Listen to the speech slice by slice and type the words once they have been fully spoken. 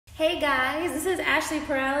Hey guys, this is Ashley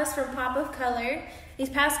Perales from Pop of Color. These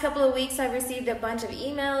past couple of weeks I've received a bunch of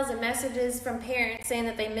emails and messages from parents saying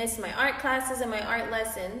that they missed my art classes and my art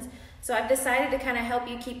lessons. So I've decided to kind of help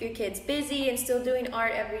you keep your kids busy and still doing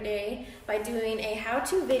art every day by doing a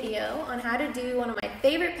how-to video on how to do one of my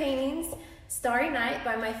favorite paintings, Starry Night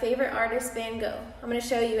by my favorite artist, Van Gogh. I'm going to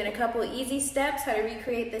show you in a couple of easy steps how to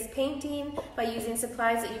recreate this painting by using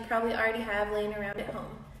supplies that you probably already have laying around at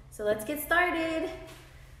home. So let's get started.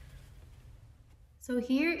 So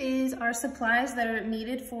here is our supplies that are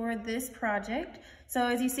needed for this project. So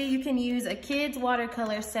as you see, you can use a kid's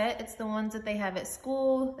watercolor set. It's the ones that they have at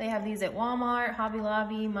school. They have these at Walmart, Hobby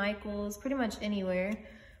Lobby, Michael's, pretty much anywhere.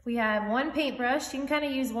 We have one paintbrush. You can kind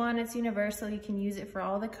of use one, it's universal. You can use it for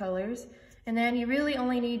all the colors. And then you really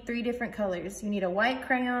only need 3 different colors. You need a white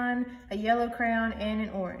crayon, a yellow crayon, and an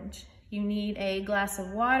orange. You need a glass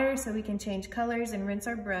of water so we can change colors and rinse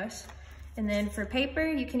our brush. And then for paper,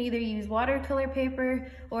 you can either use watercolor paper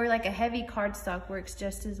or like a heavy cardstock works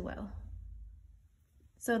just as well.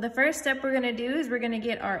 So the first step we're gonna do is we're gonna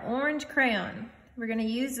get our orange crayon. We're gonna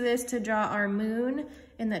use this to draw our moon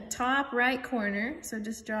in the top right corner. So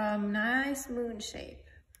just draw a nice moon shape.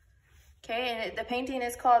 Okay, and the painting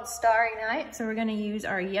is called Starry Night. So we're gonna use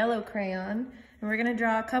our yellow crayon and we're gonna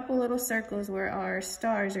draw a couple little circles where our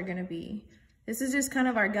stars are gonna be. This is just kind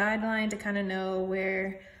of our guideline to kind of know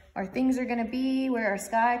where our things are gonna be, where our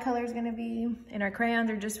sky color is gonna be, and our crayons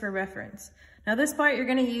are just for reference. Now this part, you're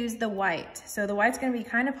gonna use the white. So the white's gonna be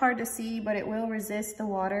kind of hard to see, but it will resist the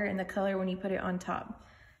water and the color when you put it on top.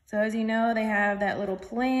 So as you know, they have that little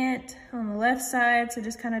plant on the left side, so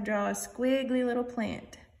just kind of draw a squiggly little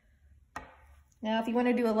plant. Now if you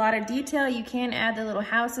wanna do a lot of detail, you can add the little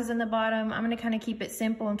houses in the bottom. I'm gonna kind of keep it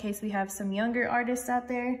simple in case we have some younger artists out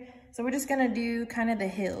there. So we're just gonna do kind of the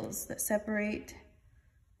hills that separate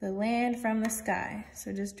the land from the sky.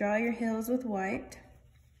 So just draw your hills with white.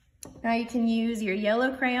 Now you can use your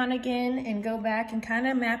yellow crayon again and go back and kind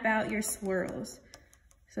of map out your swirls.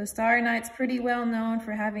 So Starry Night's pretty well known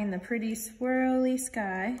for having the pretty swirly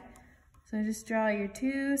sky. So just draw your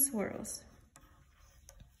 2 swirls.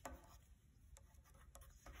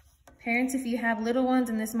 Parents, if you have little ones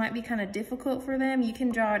and this might be kind of difficult for them, you can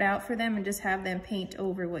draw it out for them and just have them paint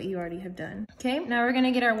over what you already have done. Okay, now we're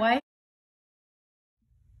gonna get our white.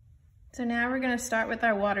 So now we're gonna start with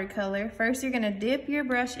our watercolor. First, you're gonna dip your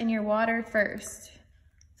brush in your water first.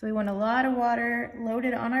 So we want a lot of water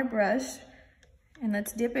loaded on our brush, and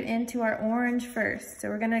let's dip it into our orange first. So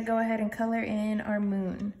we're gonna go ahead and color in our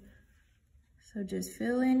moon. So just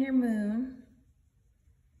fill in your moon.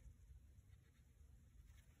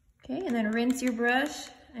 Okay, and then rinse your brush,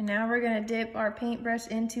 and now we're gonna dip our paintbrush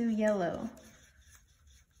into yellow.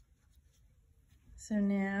 So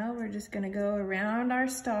now we're just gonna go around our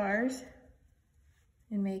stars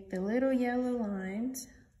and make the little yellow lines.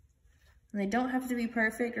 And they don't have to be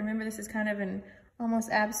perfect. Remember, this is kind of an almost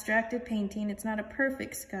abstracted painting. It's not a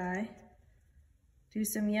perfect sky. Do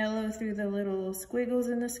some yellow through the little squiggles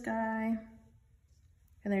in the sky.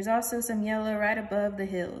 And there's also some yellow right above the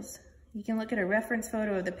hills. You can look at a reference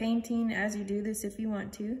photo of the painting as you do this if you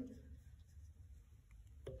want to.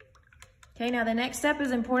 Okay, now the next step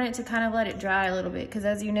is important to kind of let it dry a little bit because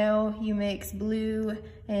as you know, you mix blue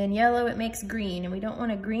and yellow, it makes green, and we don't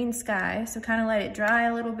want a green sky, so kind of let it dry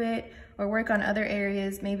a little bit or work on other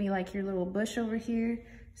areas, maybe like your little bush over here.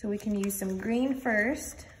 So we can use some green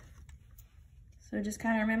first. So just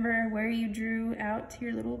kind of remember where you drew out to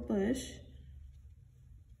your little bush.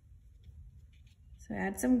 So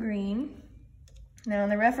add some green. Now in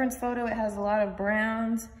the reference photo, it has a lot of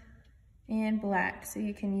browns and black, so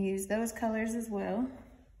you can use those colors as well.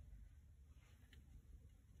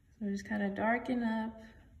 So just kind of darken up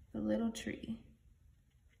the little tree.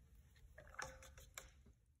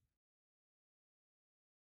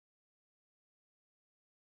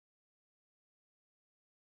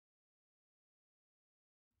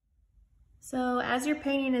 So as your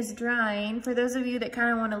painting is drying, for those of you that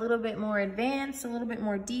kind of want a little bit more advanced, a little bit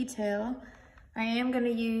more detail, I am gonna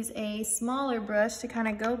use a smaller brush to kind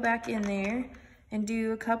of go back in there and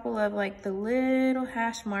do a couple of like the little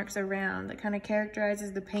hash marks around that kind of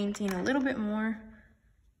characterizes the painting a little bit more.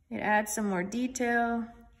 It adds some more detail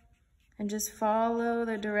and just follow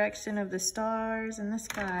the direction of the stars in the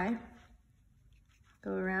sky.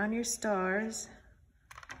 Go around your stars,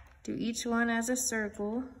 do each one as a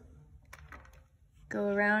circle. Go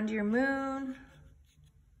around your moon.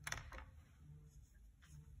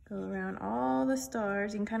 Go around all the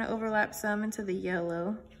stars. You can kind of overlap some into the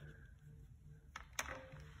yellow.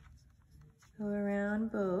 Go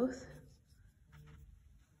around both.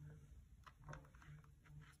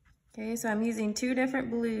 Okay, so I'm using two different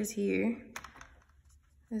blues here.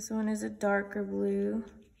 This one is a darker blue.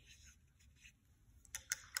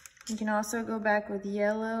 You can also go back with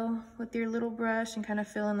yellow with your little brush and kind of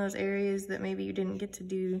fill in those areas that maybe you didn't get to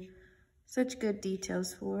do such good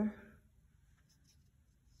details for.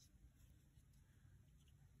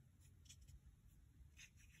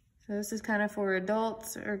 So this is kind of for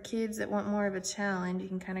adults or kids that want more of a challenge. You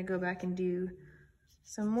can kind of go back and do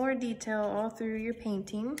some more detail all through your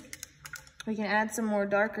painting. We can add some more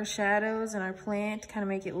darker shadows in our plant to kind of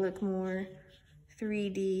make it look more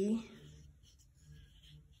 3D.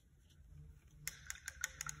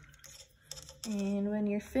 And when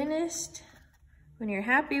you're finished, when you're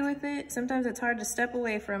happy with it, sometimes it's hard to step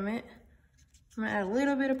away from it. I'm gonna add a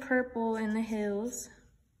little bit of purple in the hills.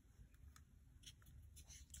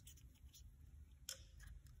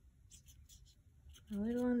 A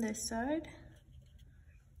little on this side.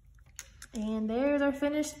 And there's our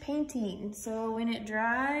finished painting. So when it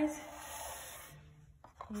dries,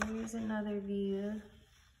 here's another view.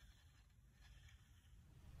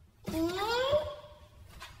 So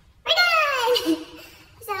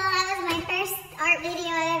that was my first art video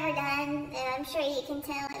I've ever done, and I'm sure you can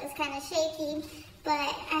tell it was kind of shaky,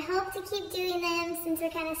 but I hope to keep doing them since we're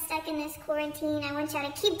kind of stuck in this quarantine. I want y'all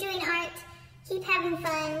to keep doing art, keep having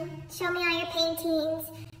fun, show me all your paintings,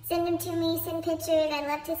 send them to me, send pictures. I'd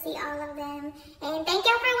love to see all of them. And thank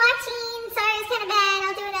y'all for watching. Sorry it was kind of bad.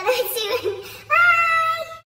 I'll do another one soon. Bye!